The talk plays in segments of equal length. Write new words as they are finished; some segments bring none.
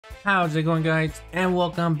How's it going, guys? And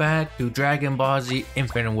welcome back to Dragon Ball Z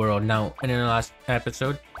Infinite World. Now, in the last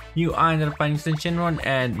episode, you ended up finding Shinron,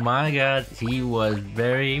 and my god, he was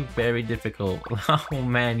very difficult. Oh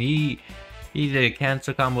man, he did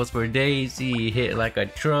cancel combos for days. He hit like a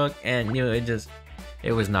truck, and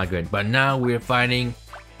it was not good. But now we're fighting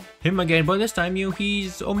him again, but this time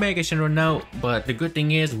he's Omega Shinron now. But the good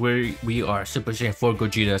thing is we are Super Saiyan 4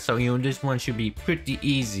 Gogeta, so this one should be pretty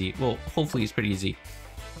easy. Well, hopefully it's pretty easy.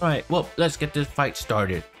 Alright, well, let's get this fight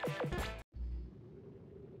started.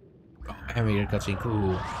 Oh, animated cutscene,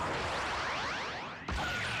 cool. Behold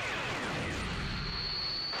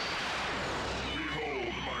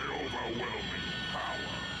my overwhelming power.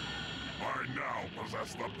 I now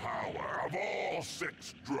possess the power of all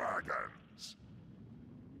 6 dragons.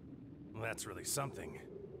 Well, that's really something.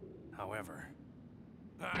 However,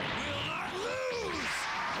 I will not lose!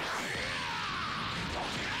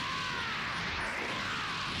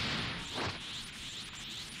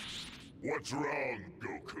 What's wrong,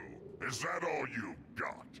 Goku? Is that all you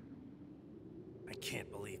got? I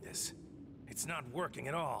can't believe this. It's not working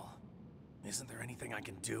at all. Isn't there anything I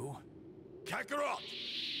can do? Kakarot!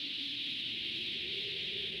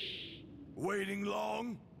 Waiting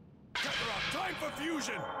long? Kakarot, time for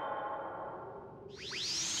fusion!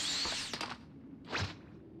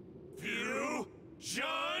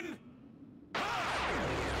 Fusion!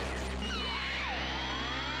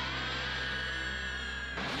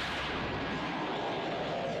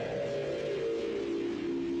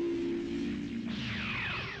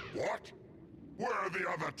 What? Where are the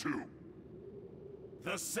other 2?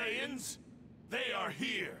 The Saiyans? They are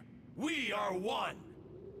here. We are one.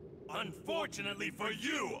 Unfortunately for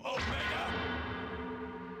you, Omega!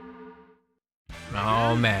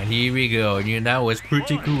 Oh man, here we go. That was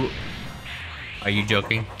pretty cool. Are you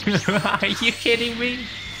joking? Are you kidding me?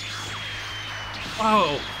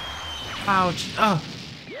 Oh, ouch. Oh,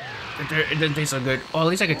 it doesn't taste so good. Oh, at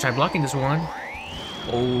least I could try blocking this one.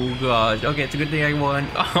 Oh god. Okay, it's a good thing I won.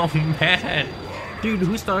 Oh man. Dude,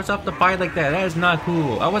 who starts off the fight like that? That is not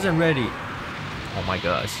cool. I wasn't ready. Oh my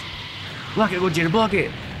gosh. Block it, Gogeta, block it.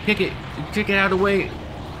 Kick it out of the way.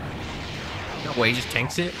 No way, he just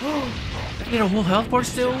tanks it. I get a whole health bar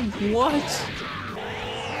still? What?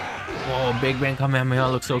 Whoa, Big Bang Kamehameha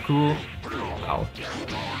looks so cool. Ow.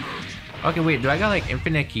 Okay, wait, do I got like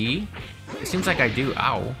infinite key? It seems like I do.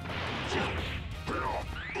 Ow.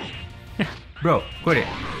 Bro, quit it.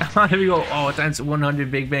 Here we go. Oh, times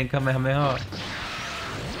 100 Big Bang Kamehameha.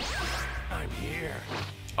 I'm here.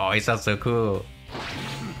 Oh, he sounds so cool.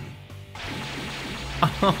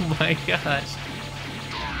 Oh my gosh.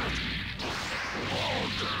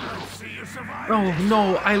 Oh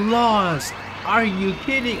no, I lost. Are you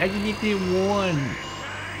kidding? I just needed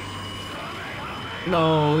 1.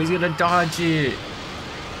 No, he's gonna dodge it.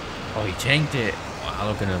 Oh, he tanked it. Wow,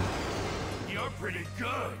 look at him. You're pretty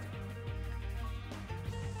good.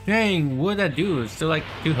 Dang, what did that do? It's still like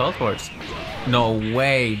 2 health bars. No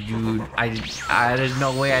way, dude. There's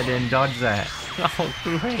no way I didn't dodge that. Oh,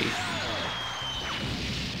 great.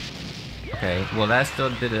 Okay, well that still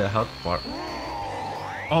did a health bar.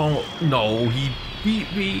 Oh no, he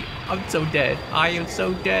beat me. I'm so dead. I am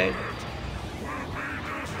so dead.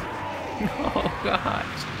 Oh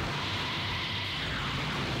gosh.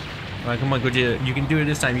 Alright, come on, Gogeta. You can do it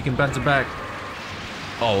this time. You can bounce it back.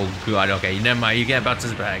 Oh god, okay, never mind. You can't bounce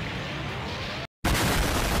this back.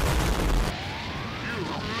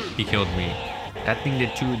 He killed me. That thing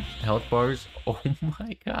did 2 health bars. Oh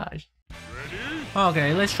my gosh.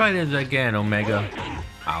 Okay, let's try this again, Omega.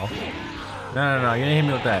 Ow. No, you didn't hit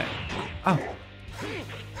me with that. Oh.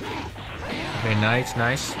 Okay,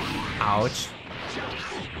 nice. Ouch.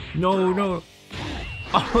 No.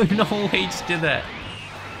 Oh, no way, he just did that.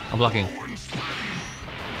 I'm blocking.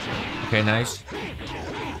 Okay, nice.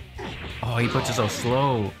 Oh, he puts it so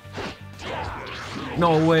slow.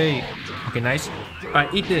 No way. Okay, nice.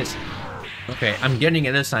 Alright, eat this. Okay, I'm getting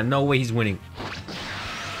it this time. No way he's winning.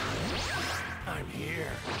 I'm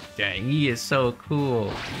here. Dang, he is so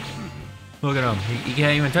cool. Look at him. He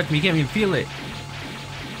can't even touch me. He can't even feel it.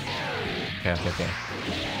 Okay.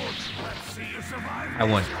 Let's see you survive. I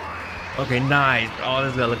won. Okay, nice. Oh,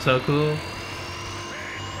 this guy looks so cool.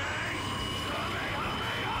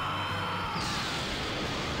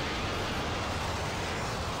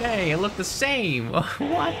 Dang, it looked the same.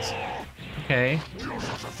 What? Okay.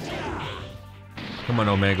 Come on,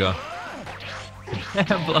 Omega.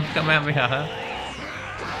 Blow Kamehameha.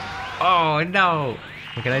 Oh, no.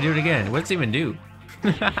 Can I do it again? What's it even do?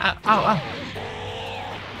 Ow.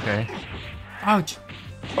 Okay. Ouch.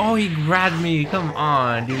 Oh, he grabbed me. Come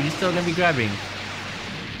on, dude. You're still gonna be grabbing.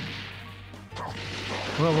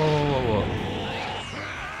 Whoa, whoa, whoa, whoa, whoa.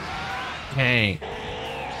 Dang.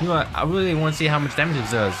 You know what? I really want to see how much damage it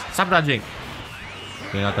does. Stop dodging.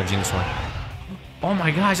 You're not dodging this one. Oh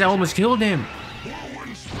my gosh, I almost killed him.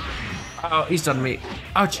 Oh, he's on me.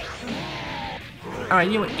 Ouch.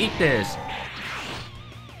 Alright, you eat this.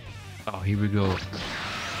 Oh, here we go.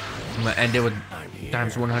 I'm gonna end it with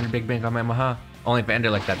times 100 Big Bang Kamehameha. Only if I end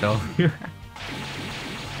it like that though.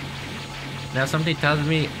 Now something tells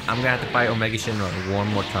me I'm gonna have to fight Omega Shenron one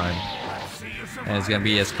more time. And it's gonna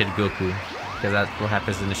be as Kid Goku. Because that's what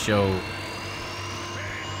happens in the show.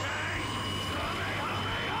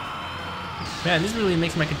 Man, this really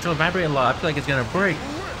makes my controller vibrate a lot. I feel like it's gonna break.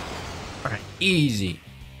 Alright, easy.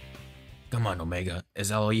 Come on, Omega. Is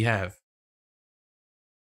that all you have?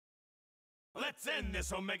 Let's end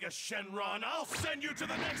this, Omega Shenron. I'll send you to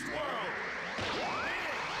the next world.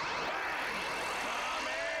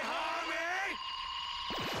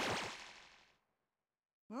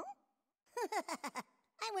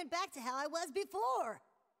 I went back to how I was before.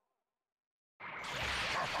 Now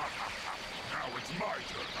it's my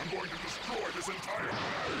turn. I'm going to destroy this entire world.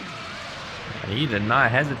 He did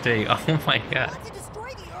not hesitate. Oh my god. Want to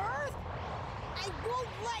destroy the Earth? I won't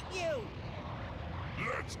let you.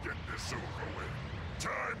 Let's get this over with.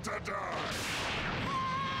 Time to die.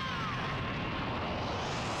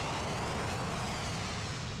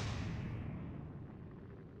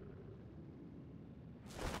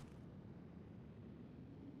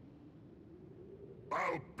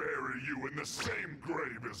 I'll bury you in the same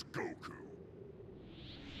grave as Goku.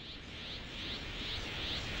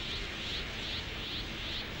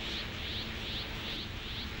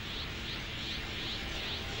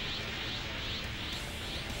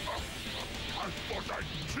 I thought I'd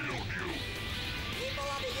killed you! People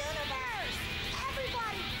of the universe!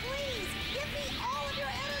 Everybody, please, give me all of your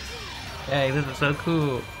energy! Hey, this is so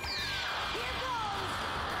cool. Here goes!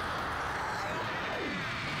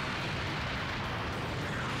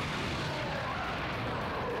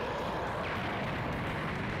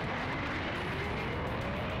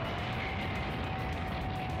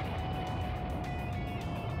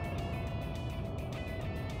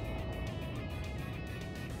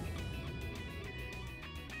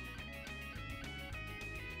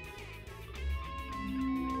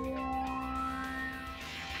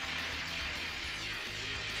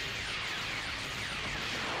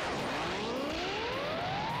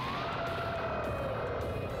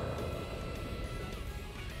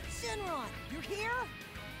 Shenron, you're here?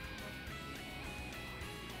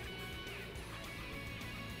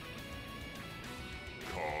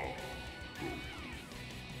 Call Goku.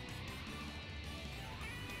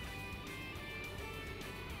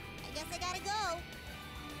 I guess I gotta go.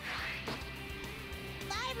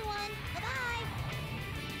 Bye, everyone. Bye-bye.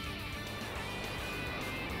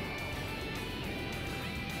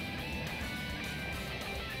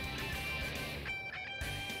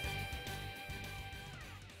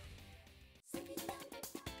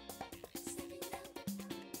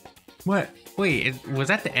 What? Wait, was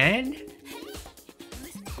that the end?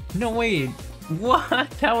 No, wait. What?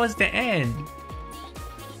 That was the end.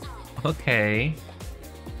 Okay.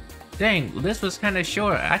 Dang, this was kind of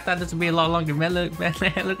short. I thought this would be a lot longer. Man, look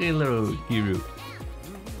at little Hero.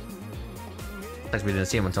 Guess we didn't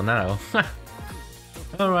see him until now.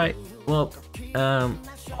 Alright, well,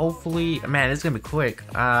 hopefully, man, this is gonna be quick.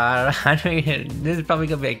 I don't even, this is probably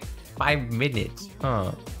gonna be like 5 minutes.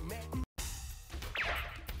 Huh.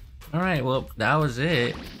 Alright, well, that was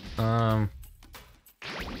it.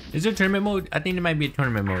 Is there tournament mode? I think there might be a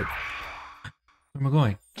tournament mode. Where am I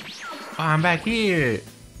going? Oh, I'm back here.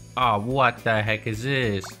 Oh, what the heck is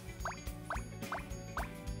this?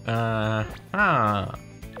 Oh,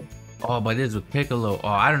 but this is with Piccolo. Oh,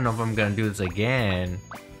 I don't know if I'm gonna do this again.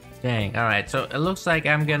 Dang. Alright, so it looks like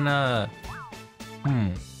I'm gonna...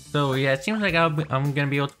 So yeah, it seems like I'm gonna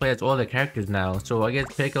be able to play as all the characters now. So I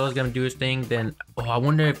guess Piccolo's gonna do his thing. Then, oh, I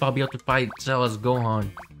wonder if I'll be able to fight Cell as Gohan.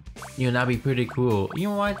 You know, that'd be pretty cool. You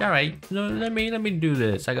know what? Alright, no, let me do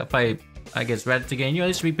this. I got fight, I guess, Raditz again. You know,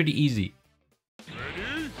 this should be pretty easy.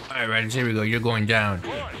 Alright, Raditz, here we go. You're going down.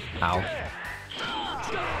 Ow.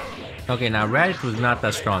 Okay, now Raditz was not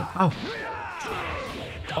that strong. Oh.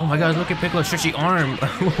 Oh my god, look at Piccolo's stretchy arm.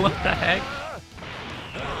 What the heck?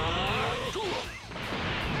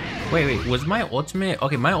 Wait, was my ultimate?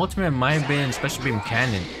 Okay, my ultimate might have been Special Beam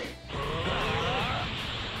Cannon.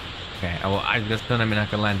 Okay, well, I just don't know if I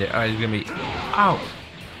can land it. Alright, it's gonna be... Ow!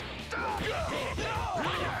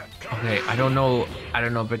 Okay, I don't know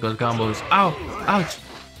Piccolo's combos. Ow! Ouch!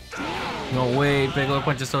 No way, Piccolo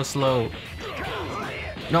punch is so slow.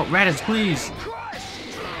 No, Raditz, please!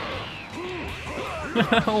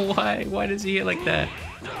 Why? Why does he hit like that?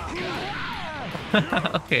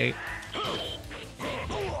 Okay.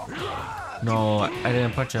 No, I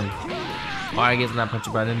didn't punch him. Oh, I guess not punch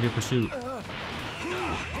him, but I didn't do pursuit.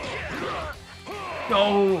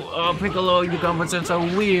 No, oh, Piccolo, you combos are so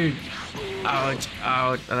weird. Ouch,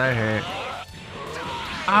 ouch, that hurt.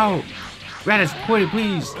 Ow! Raditz, quit it,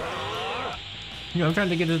 please. You know, I'm trying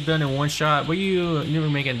to get this done in one shot, but you're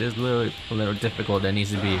making this a little difficult than it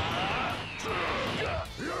needs to be.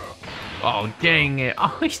 Oh, dang it.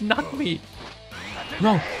 Oh, he's knocked me.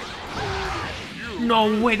 No.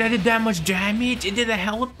 No way, that did that much damage? It did a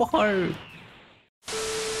health bar.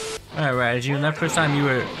 Alright, you know that first time you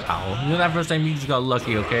were... Ow. You know that first time you just got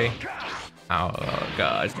lucky, okay? Ow, oh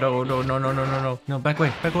gosh. No, no, no, no, no, no, no. No, back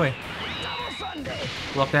away, back away.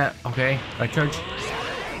 Block that, okay. Right, charge.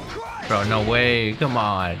 Bro, no way. Come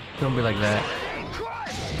on. Don't be like that.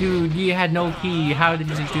 Dude, you had no key. How did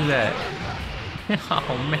you just do that?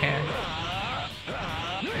 Oh, man.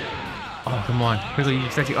 Oh, come on. Piccolo, you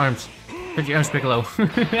stretch your arms. Stretch your arms, Piccolo.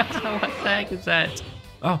 What the heck is that?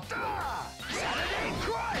 Oh.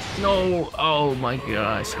 No. Oh, my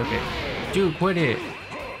gosh. Okay. Dude, quit it.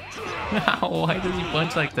 Why does he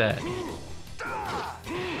punch like that?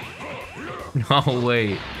 No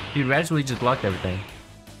way. Dude, Raditz really just blocked everything.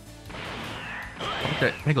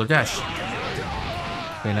 Okay, Piccolo dash.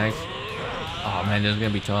 Okay, nice. Oh man, this is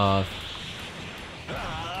gonna be tough.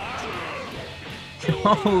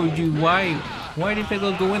 Oh, dude, why did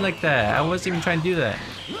Piccolo go in like that? I wasn't even trying to do that.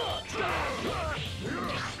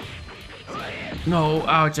 No,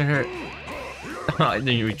 ouch, it hurt. I didn't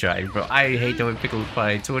even try, bro. I hate the way Piccolo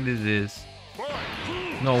fights. What is this?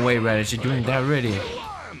 No way, Raditz, you're doing that already.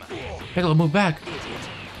 Piccolo, move back.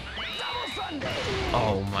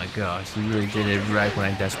 Oh my gosh, you really did it right when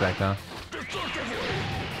I dashed back, huh?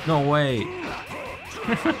 No way.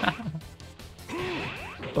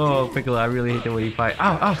 Oh, Piccolo, I really hate the way you fight.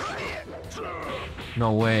 Ow, ow.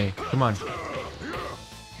 No way. Come on.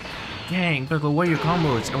 Dang, Piccolo, what are your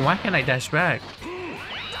combos? And why can't I dash back?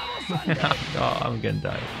 Oh, I'm gonna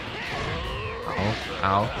die. Ow,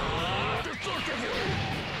 ow.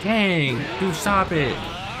 Dang, dude, stop it.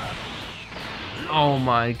 Oh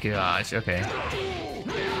my gosh, okay.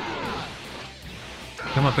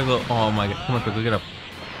 Come on, Piccolo. Oh my god. Come on, Piccolo, get up.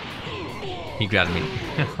 He grabbed me.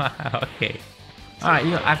 Okay. Alright,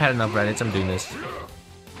 you know, I've had enough Raditz. I'm doing this.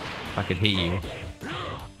 If I could hit you.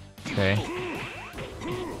 Okay.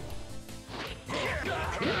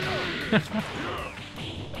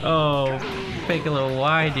 Oh, Piccolo,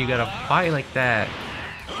 why do you gotta fight like that?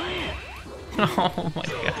 Oh my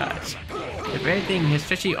gosh. If anything, his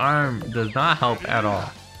stretchy arm does not help at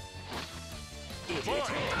all.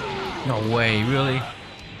 No way, really?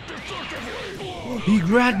 He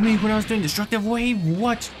grabbed me when I was doing destructive wave?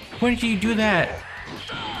 What? When did you do that?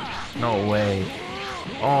 No way.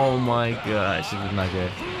 Oh my gosh, this is not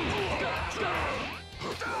good.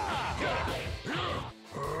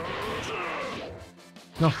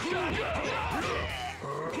 No.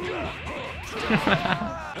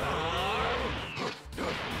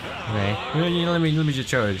 Okay. Let me just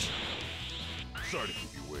charge. Sorry to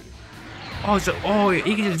keep you waiting. Oh, so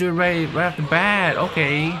you can just do it right off the bat.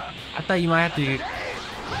 Okay. I thought you might have to.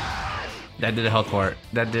 That did a health part.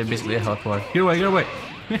 That did basically a health part. Get away, get away.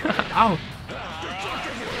 Ow.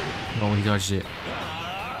 No, he dodged it.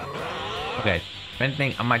 Okay. If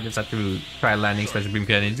anything, I might just have to try landing special beam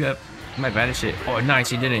cannons. Yep. I might vanish it. Oh, nice,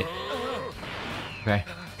 he did it. Okay.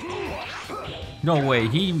 No way,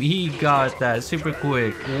 he got that super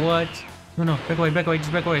quick. What? No, no, back away,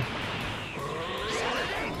 just back away.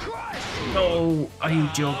 No, are you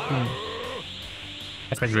joking?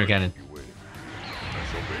 That's my drill cannon.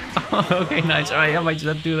 Okay, nice. Alright, I might just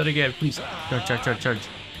have to do that again. Please. Charge.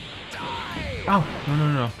 Oh,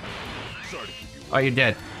 no. Oh, you're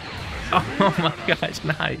dead. Oh my gosh,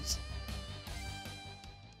 nice.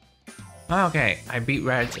 Okay, I beat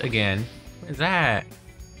Raditz again. What is that?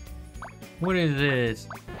 What is this?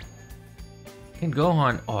 Can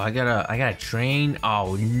Gohan? Oh, I gotta train.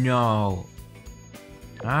 Oh no.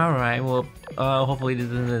 All right. Well, hopefully this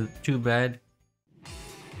isn't too bad.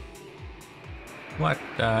 What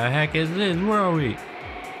the heck is this? Where are we?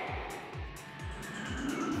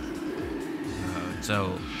 It's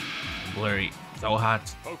so blurry, so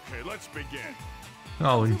hot. Okay, let's begin.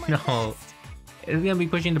 Oh no. It's gonna be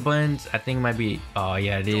pushing the buttons. I think it might be. Oh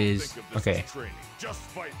yeah, it is. Okay. Just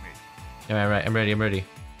fight me. Alright, I'm ready.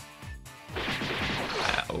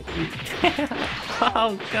 Ow.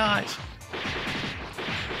 Oh gosh.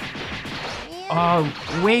 Oh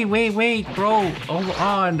wait, bro. Hold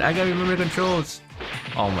on. I gotta remember the controls.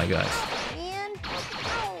 Oh my gosh.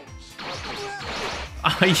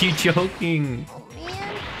 Are you joking?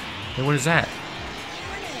 Hey, what is that?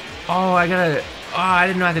 Oh, I gotta. Oh, I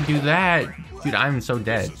didn't know how to do that. Dude, I'm so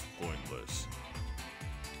dead. This is pointless.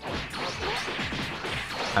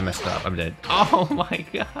 I messed up. I'm dead. Oh my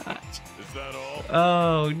gosh. Is that all?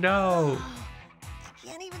 Oh no. I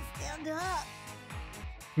can't even stand up.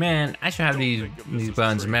 Man, I should have these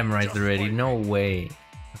buttons memorized already. No way.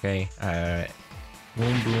 Okay. Alright.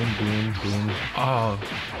 Boom, boom, boom, boom. Oh.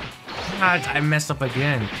 God, I messed up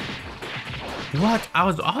again. What? I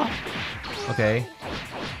was off. Okay.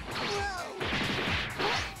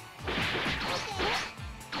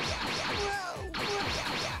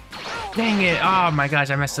 Dang it. Oh my gosh,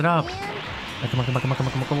 I messed it up. Come on, come on, come on, come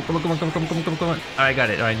on, come on, come on, come on, come on, come on, come on, come on, come on. Alright, got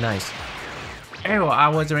it. Alright, nice. Ew, I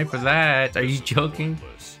wasn't ready for that. Are you joking?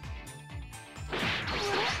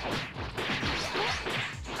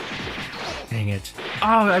 Dang it.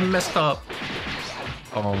 Oh, I messed up.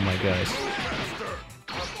 Oh my gosh.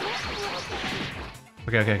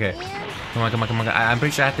 Okay, okay, okay. Come on, come on, come on. I'm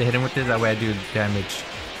pretty sure I have to hit him with this. That way I do damage.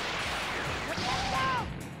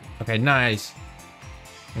 Okay, nice.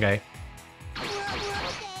 Okay.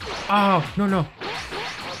 Oh, no, no.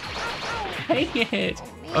 Dang it.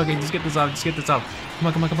 Okay, just get this off. Just get this off. Come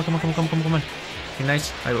on, come on, come on, come on, come on, come on, come on, come on. Okay,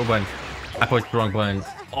 nice. Alright, what button? I pushed the wrong button.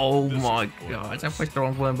 Oh my gosh, I pushed the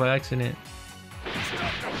wrong button by accident.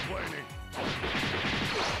 Stop complaining.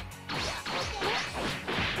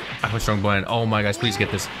 I pushed the wrong button. Oh my gosh, please get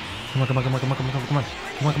this. Come on, come on, come on, come on, come on, come on, come on.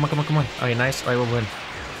 Come on, come on, come on, come on. Okay, nice. Alright, what button?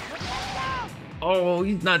 Oh,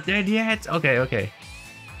 he's not dead yet. Okay, okay.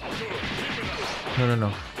 No, no,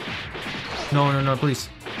 no. No, no, no, please.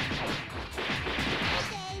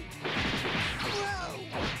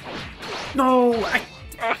 No,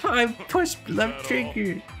 I pushed left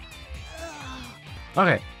trigger.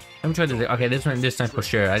 Okay, let me try this. Okay, this time for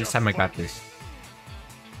sure. This time I got this.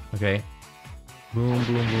 Okay. Boom,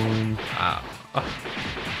 boom, boom. Ow.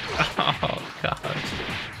 Oh gosh.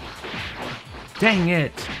 Dang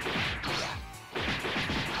it.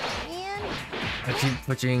 I keep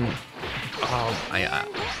pushing. Oh my.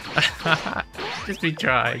 Just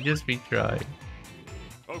retry. Just retry.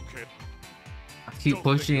 Okay. I keep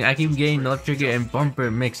pushing. I keep getting left trigger and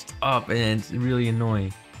bumper mixed up, and it's really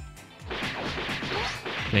annoying.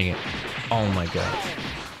 Dang it. Oh my gosh.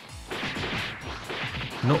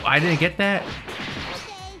 No, I didn't get that.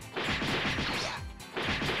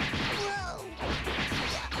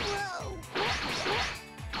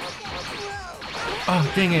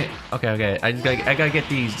 Oh, dang it. Okay, okay. I gotta get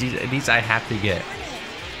these. These I have to get.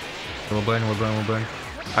 We'll burn, we'll burn, we'll burn.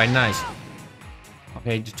 Alright, nice.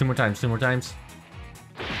 Okay, just two more times, two more times.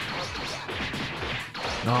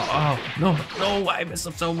 No, oh, no, no, I messed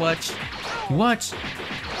up so much. What?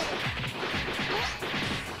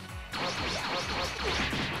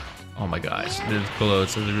 Oh my gosh, this is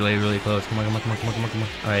close. This is really, really close. Come on, come on, come on, come on, come on, come on.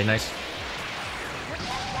 Alright, nice.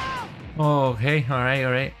 Oh, okay, alright,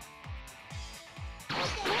 alright.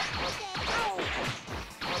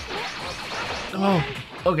 Oh,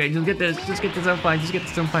 okay, just get this on fine, just get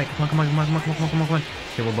this on fine. Come on, come on, come on, come on, come on, come on, come on, come on.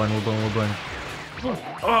 Okay, we're burn, we're burn, we're burn.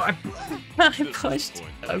 Oh, I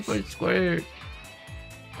pushed square.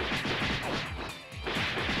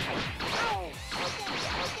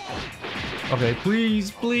 Okay,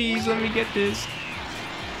 please, please, let me get this.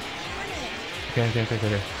 Okay, okay, okay,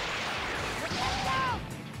 okay.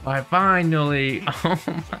 Alright, finally. Oh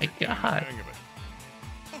my god.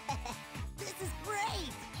 This is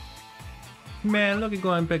great. Man, look at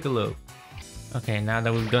going Piccolo. Okay, now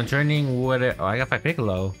that we've done training, what? Oh, I got 5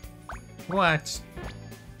 Piccolo. What?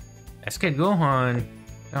 Let's get Gohan.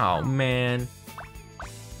 Oh man.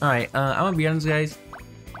 Alright, I'm gonna be honest, guys.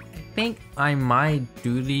 I think I might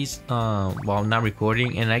do these while not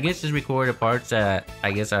recording, and I guess just record the parts that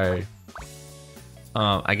I guess are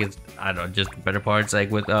I don't know, just better parts, like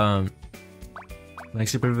with like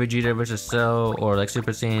Super Vegeta versus Cell, or like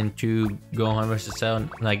Super Saiyan 2 Gohan versus Cell,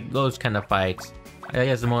 like those kind of fights. I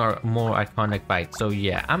guess the more iconic fights. So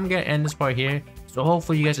yeah, I'm gonna end this part here. So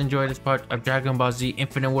hopefully you guys enjoyed this part of Dragon Ball Z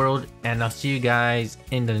Infinite World, and I'll see you guys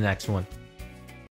in the next one.